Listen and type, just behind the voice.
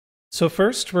So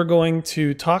first, we're going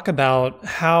to talk about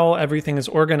how everything is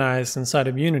organized inside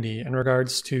of Unity in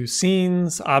regards to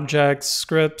scenes, objects,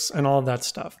 scripts, and all of that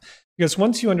stuff. Because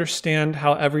once you understand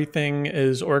how everything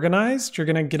is organized, you're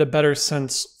going to get a better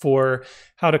sense for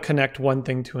how to connect one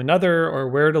thing to another or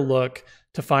where to look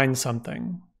to find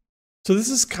something. So this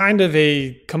is kind of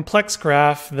a complex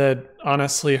graph that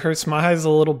honestly hurts my eyes a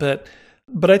little bit,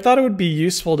 but I thought it would be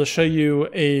useful to show you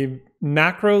a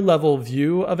macro level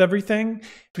view of everything.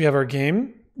 We have our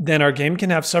game, then our game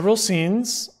can have several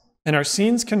scenes, and our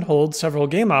scenes can hold several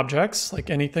game objects,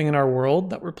 like anything in our world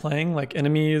that we're playing, like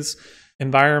enemies,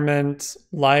 environment,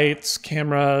 lights,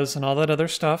 cameras, and all that other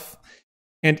stuff.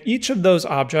 And each of those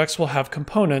objects will have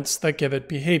components that give it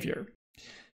behavior.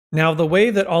 Now, the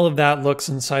way that all of that looks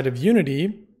inside of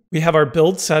Unity, we have our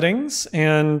build settings,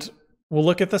 and we'll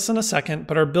look at this in a second,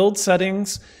 but our build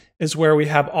settings is where we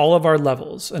have all of our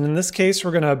levels. And in this case,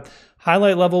 we're going to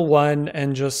highlight level 1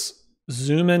 and just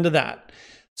zoom into that.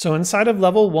 So inside of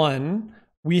level 1,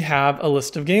 we have a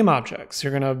list of game objects.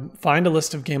 You're going to find a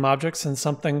list of game objects in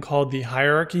something called the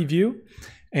hierarchy view.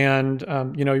 And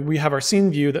we have our scene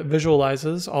view that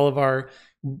visualizes all of our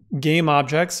game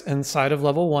objects inside of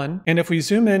level 1. And if we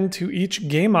zoom into each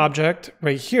game object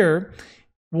right here,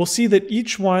 we'll see that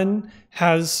each one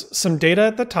has some data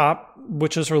at the top,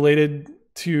 which is related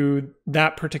to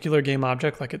that particular game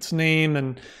object, like its name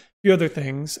and a few other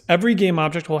things. Every game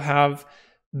object will have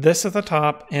this at the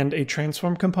top and a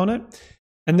transform component.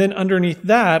 And then underneath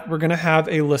that, we're going to have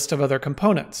a list of other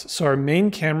components. So our main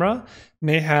camera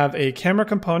may have a camera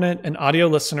component, an audio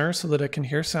listener so that it can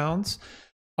hear sounds.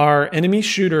 Our enemy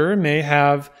shooter may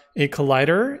have a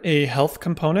collider, a health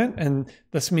component, and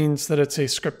this means that it's a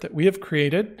script that we have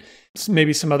created. It's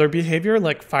maybe some other behavior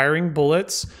like firing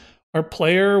bullets. Our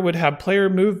player would have player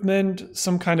movement,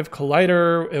 some kind of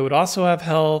collider. It would also have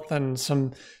health and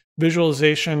some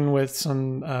visualization with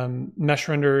some mesh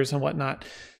renders and whatnot.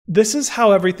 This is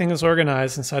how everything is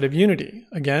organized inside of Unity.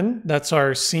 Again, that's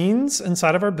our scenes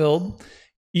inside of our build.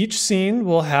 Each scene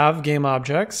will have game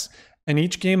objects, and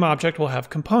each game object will have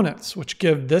components, which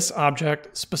give this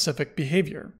object specific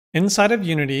behavior. Inside of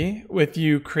Unity, if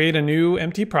you create a new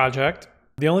empty project,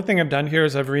 the only thing I've done here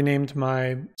is I've renamed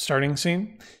my starting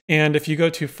scene. And if you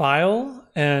go to File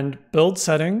and Build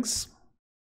Settings,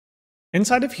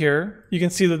 inside of here, you can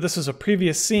see that this is a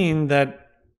previous scene that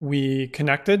we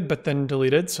connected but then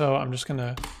deleted. So I'm just going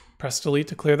to press delete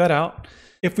to clear that out.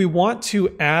 If we want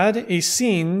to add a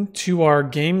scene to our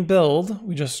game build,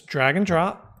 we just drag and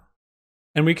drop.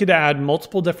 And we could add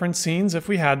multiple different scenes if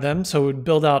we had them. So it would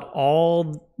build out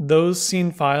all those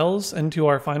scene files into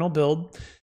our final build.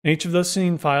 And each of those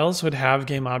scene files would have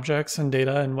game objects and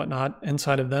data and whatnot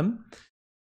inside of them.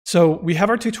 So we have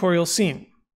our tutorial scene.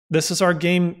 This is our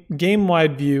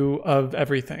game-wide view of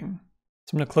everything.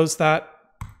 So I'm going to close that.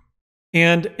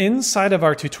 And inside of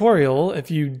our tutorial,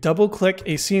 if you double-click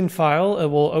a scene file, it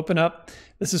will open up.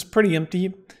 This is pretty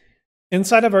empty.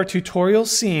 Inside of our tutorial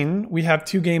scene, we have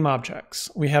two game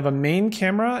objects. We have a main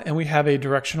camera and we have a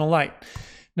directional light.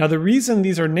 Now, the reason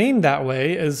these are named that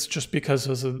way is just because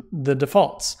of the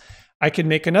defaults. I could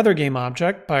make another game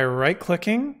object by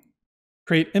right-clicking,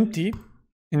 create empty,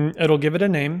 and it'll give it a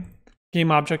name.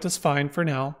 Game object is fine for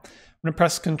now. I'm going to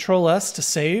press Ctrl+S to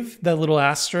save. That little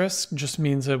asterisk just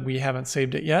means that we haven't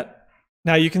saved it yet.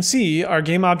 Now you can see our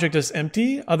game object is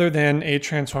empty other than a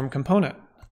transform component.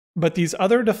 But these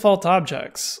other default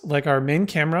objects, like our main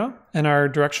camera and our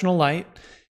directional light,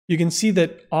 you can see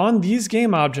that on these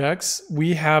game objects,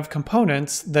 we have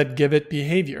components that give it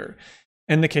behavior.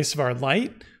 In the case of our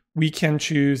light, we can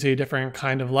choose a different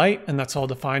kind of light, and that's all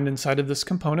defined inside of this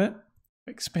component.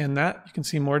 Expand that, you can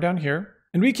see more down here.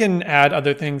 And we can add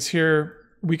other things here.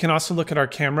 We can also look at our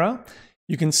camera.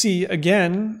 You can see,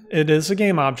 again, it is a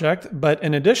game object, but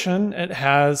in addition, it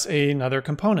has another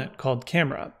component called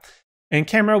camera. And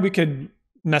camera, we could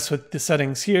mess with the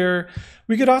settings here.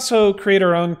 We could also create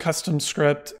our own custom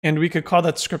script, and we could call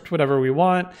that script whatever we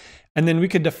want. And then we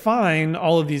could define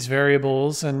all of these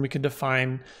variables, and we could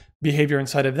define behavior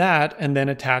inside of that, and then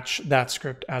attach that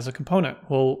script as a component.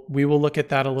 Well, we will look at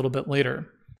that a little bit later.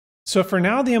 So for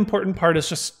now, the important part is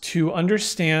just to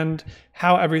understand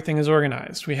how everything is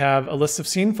organized. We have a list of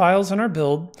scene files in our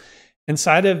build.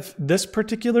 Inside of this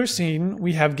particular scene,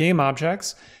 we have game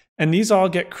objects. And these all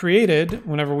get created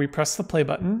whenever we press the play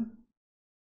button.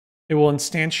 It will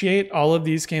instantiate all of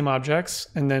these game objects,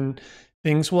 and then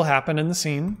things will happen in the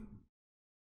scene.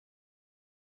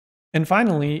 And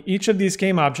finally, each of these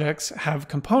game objects have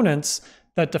components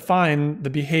that define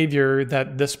the behavior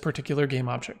that this particular game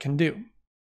object can do.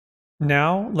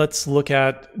 Now let's look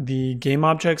at the game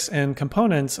objects and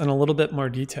components in a little bit more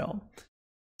detail.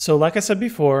 So like I said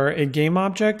before, a game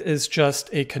object is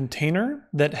just a container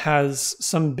that has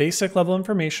some basic level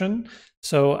information,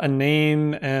 so a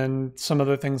name and some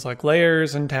other things like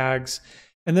layers and tags,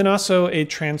 and then also a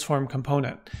transform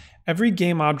component. Every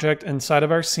game object inside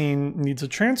of our scene needs a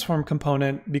transform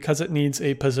component because it needs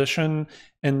a position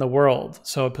in the world.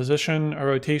 So a position, a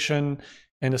rotation,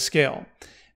 and a scale.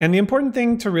 And the important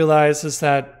thing to realize is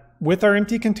that with our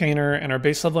empty container and our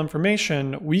base level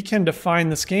information, we can define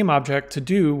this game object to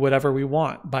do whatever we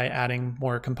want by adding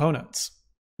more components.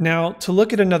 Now, to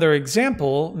look at another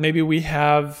example, maybe we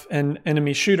have an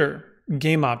enemy shooter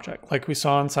game object like we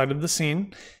saw inside of the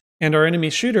scene. And our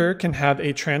enemy shooter can have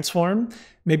a transform,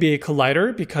 maybe a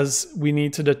collider, because we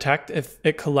need to detect if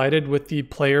it collided with the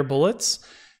player bullets.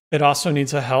 It also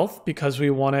needs a health because we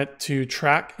want it to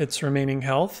track its remaining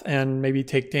health and maybe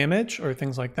take damage or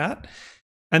things like that.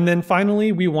 And then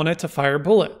finally, we want it to fire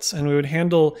bullets, and we would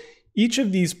handle each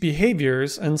of these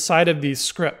behaviors inside of these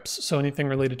scripts. So anything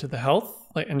related to the health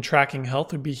and tracking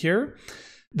health would be here.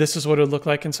 This is what it would look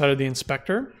like inside of the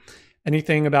inspector.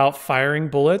 Anything about firing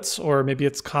bullets or maybe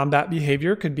its combat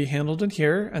behavior could be handled in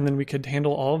here, and then we could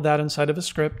handle all of that inside of a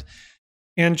script.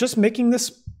 And just making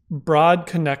this broad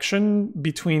connection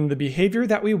between the behavior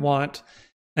that we want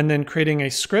and then creating a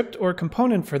script or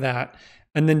component for that,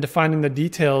 and then defining the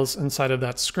details inside of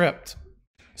that script.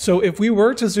 So if we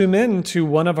were to zoom in to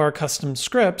one of our custom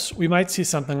scripts, we might see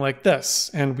something like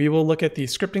this. And we will look at the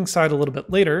scripting side a little bit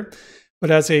later.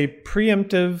 But as a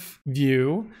preemptive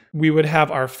view, we would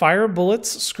have our fire bullets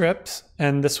script,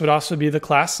 and this would also be the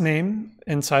class name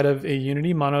inside of a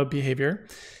Unity mono behavior.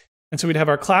 And so we'd have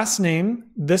our class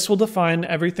name. This will define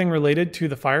everything related to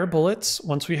the fire bullets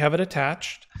once we have it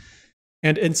attached.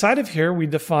 And inside of here, we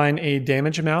define a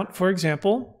damage amount, for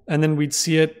example, and then we'd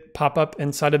see it pop up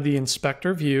inside of the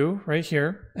inspector view right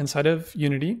here inside of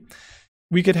Unity.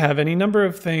 We could have any number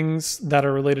of things that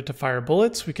are related to fire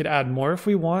bullets. We could add more if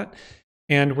we want.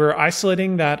 And we're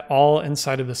isolating that all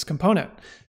inside of this component.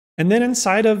 And then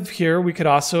inside of here, we could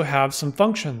also have some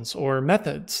functions or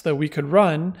methods that we could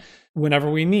run whenever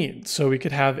we need. So we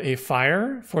could have a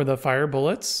fire for the fire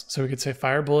bullets. So we could say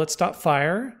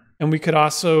firebullets.fire. And we could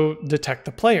also detect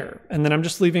the player. And then I'm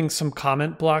just leaving some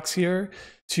comment blocks here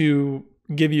to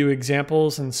give you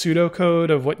examples and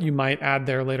pseudocode of what you might add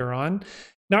there later on.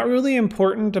 Not really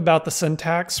important about the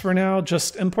syntax for now,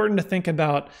 just important to think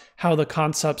about how the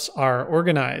concepts are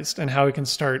organized and how we can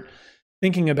start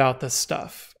thinking about this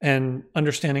stuff and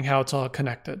understanding how it's all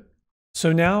connected.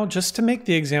 So now, just to make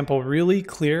the example really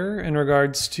clear in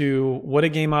regards to what a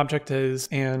game object is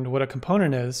and what a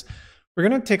component is, we're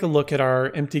going to take a look at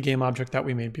our empty game object that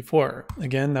we made before.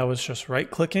 Again, that was just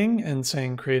right-clicking and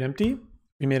saying create empty.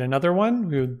 We made another one.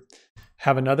 We would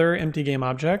have another empty game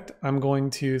object. I'm going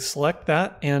to select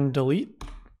that and delete.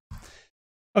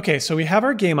 Okay, so we have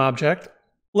our game object.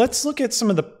 Let's look at some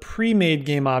of the pre-made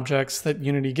game objects that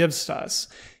Unity gives to us.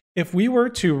 If we were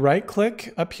to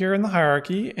right-click up here in the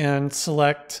hierarchy and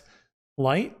select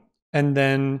light and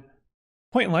then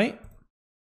point light,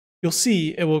 you'll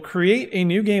see it will create a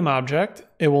new game object.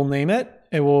 It will name it.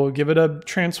 It will give it a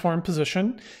transform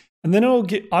position, and then it will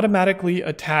automatically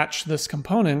attach this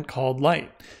component called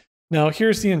light. Now,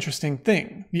 here's the interesting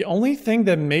thing. The only thing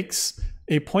that makes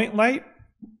a point light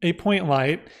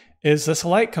is this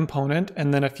light component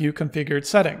and then a few configured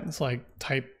settings like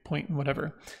type, point,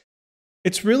 whatever.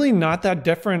 It's really not that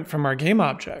different from our game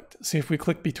object. See, if we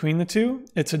click between the two,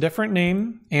 it's a different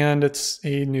name and it's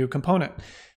a new component.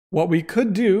 What we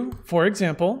could do, for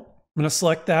example, I'm going to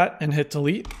select that and hit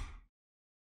delete.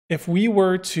 If we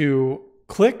were to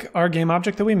click our game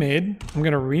object that we made, I'm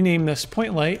going to rename this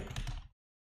point light.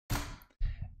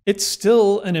 It's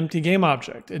still an empty game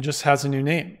object. It just has a new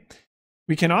name.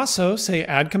 We can also say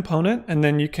add component, and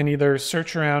then you can either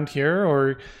search around here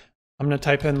or I'm going to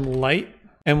type in light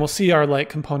and we'll see our light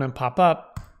component pop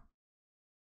up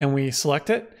and we select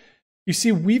it. You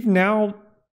see, we've now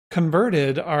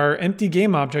converted our empty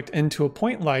game object into a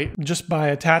point light just by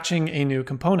attaching a new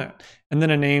component and then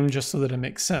a name just so that it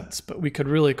makes sense. But we could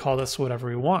really call this whatever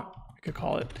we want. We could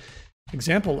call it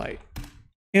example light.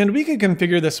 And we could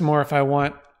configure this more if I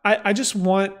want. I just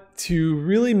want to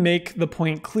really make the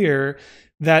point clear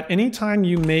that anytime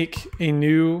you make a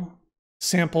new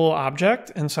sample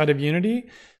object inside of Unity,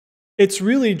 it's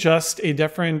really just a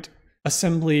different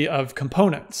assembly of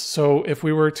components. So if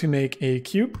we were to make a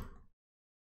cube,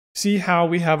 see how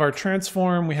we have our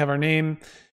transform, we have our name,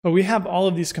 but we have all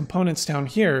of these components down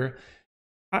here.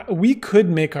 We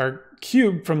could make our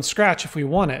cube from scratch if we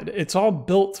wanted. It's all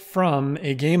built from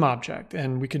a game object,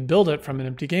 and we could build it from an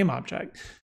empty game object.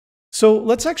 So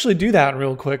let's actually do that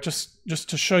real quick, just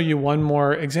to show you one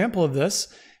more example of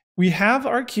this. we have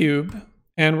our cube,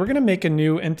 and we're going to make a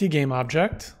new empty game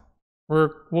object.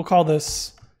 We'll call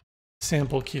this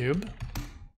sample cube.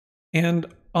 And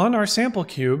on our sample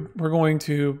cube, we're going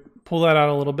to pull that out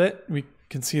a little bit. We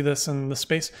can see this in the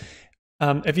space.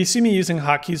 If you see me using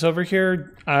hotkeys over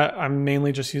here, I'm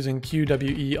mainly just using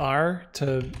QWER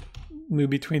to move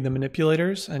between the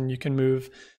manipulators, and you can move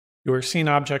your scene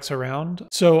objects around.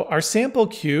 So our sample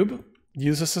cube,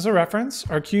 use this as a reference.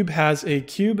 Our cube has a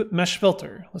cube mesh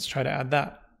filter. Let's try to add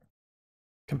that.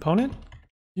 Component,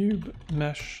 cube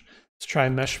mesh. Let's try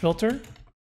mesh filter.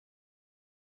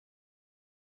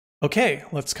 Okay,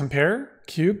 let's compare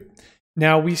cube.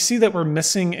 Now we see that we're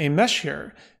missing a mesh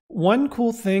here. One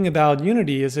cool thing about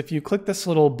Unity is if you click this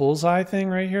little bullseye thing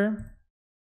right here,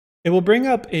 it will bring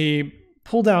up a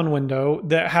pull-down window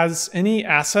that has any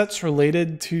assets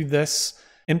related to this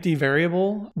empty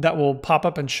variable that will pop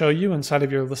up and show you inside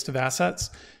of your list of assets.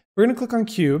 We're going to click on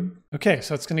cube. Okay,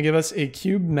 so it's going to give us a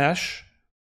cube mesh,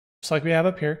 just like we have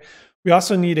up here. We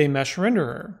also need a mesh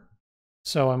renderer.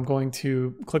 So I'm going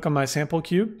to click on my sample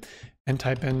cube and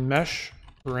type in mesh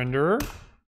renderer.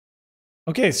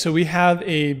 Okay, so we have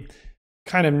a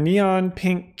kind of neon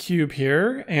pink cube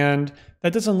here, and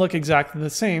that doesn't look exactly the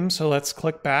same, so let's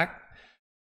click back.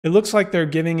 It looks like they're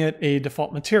giving it a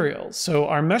default material. So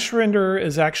our mesh renderer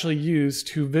is actually used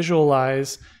to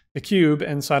visualize the cube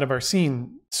inside of our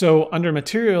scene. So under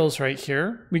materials right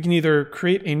here, we can either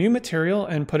create a new material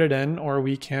and put it in, or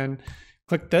we can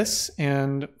click this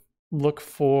and look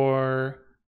for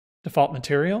default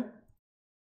material.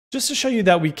 Just to show you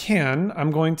that we can,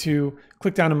 I'm going to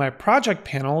click down to my project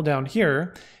panel down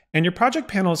here, and your project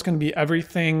panel is going to be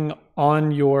everything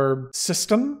on your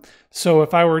system. So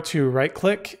if I were to right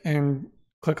click and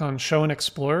click on show and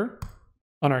explore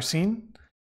on our scene,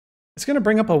 it's going to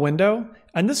bring up a window,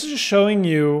 and this is just showing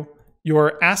you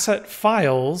your asset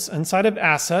files inside of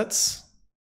assets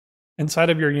inside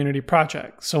of your Unity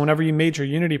project. So whenever you made your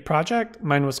Unity project,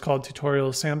 mine was called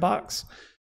Tutorial Sandbox,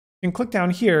 you can click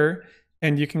down here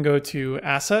and you can go to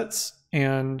assets,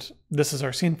 and this is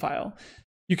our scene file.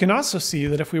 You can also see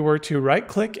that if we were to right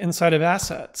click inside of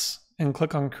assets and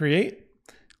click on create,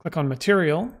 click on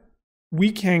material,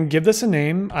 we can give this a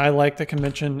name. I like the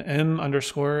convention M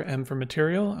for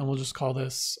material, and we'll just call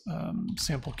this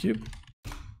sample cube.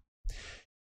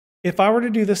 If I were to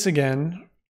do this again,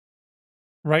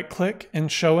 right click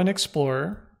and show and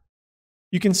explore,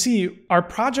 you can see our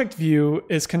project view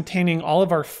is containing all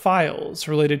of our files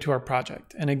related to our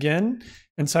project. And again,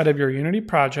 inside of your Unity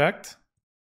project,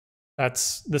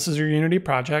 this is your Unity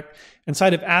project.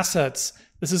 Inside of assets,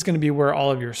 this is going to be where all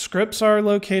of your scripts are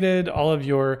located, all of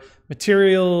your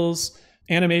materials,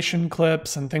 animation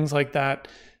clips, and things like that.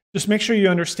 Just make sure you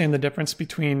understand the difference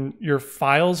between your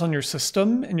files on your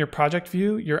system in your project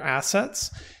view, your assets,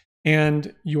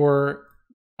 and your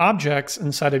objects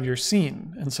inside of your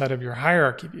scene, inside of your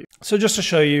hierarchy view. So just to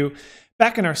show you,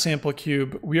 back in our sample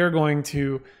cube, we are going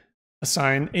to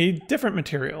assign a different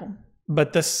material,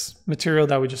 but this material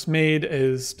that we just made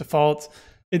is default.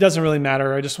 It doesn't really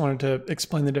matter. I just wanted to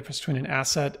explain the difference between an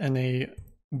asset and a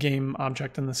game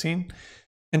object in the scene.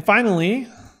 And finally,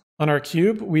 on our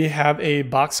cube, we have a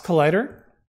box collider.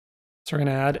 So we're going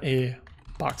to add a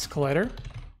box collider.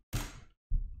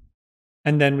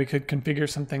 And then we could configure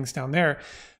some things down there.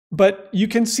 But you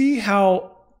can see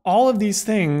how all of these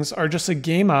things are just a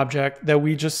game object that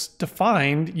we just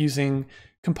defined using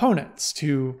components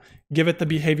to give it the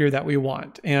behavior that we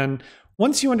want. And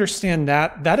once you understand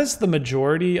that, that is the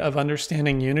majority of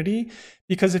understanding Unity,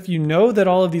 because if you know that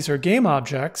all of these are game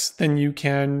objects, then you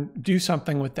can do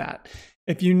something with that.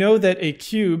 If you know that a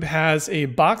cube has a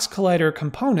box collider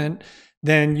component,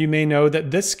 then you may know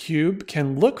that this cube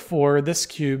can look for this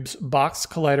cube's box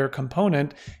collider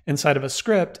component inside of a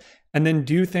script and then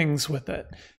do things with it.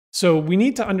 So we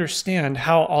need to understand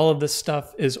how all of this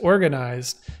stuff is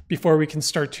organized before we can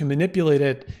start to manipulate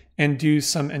it and do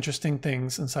some interesting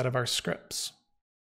things inside of our scripts.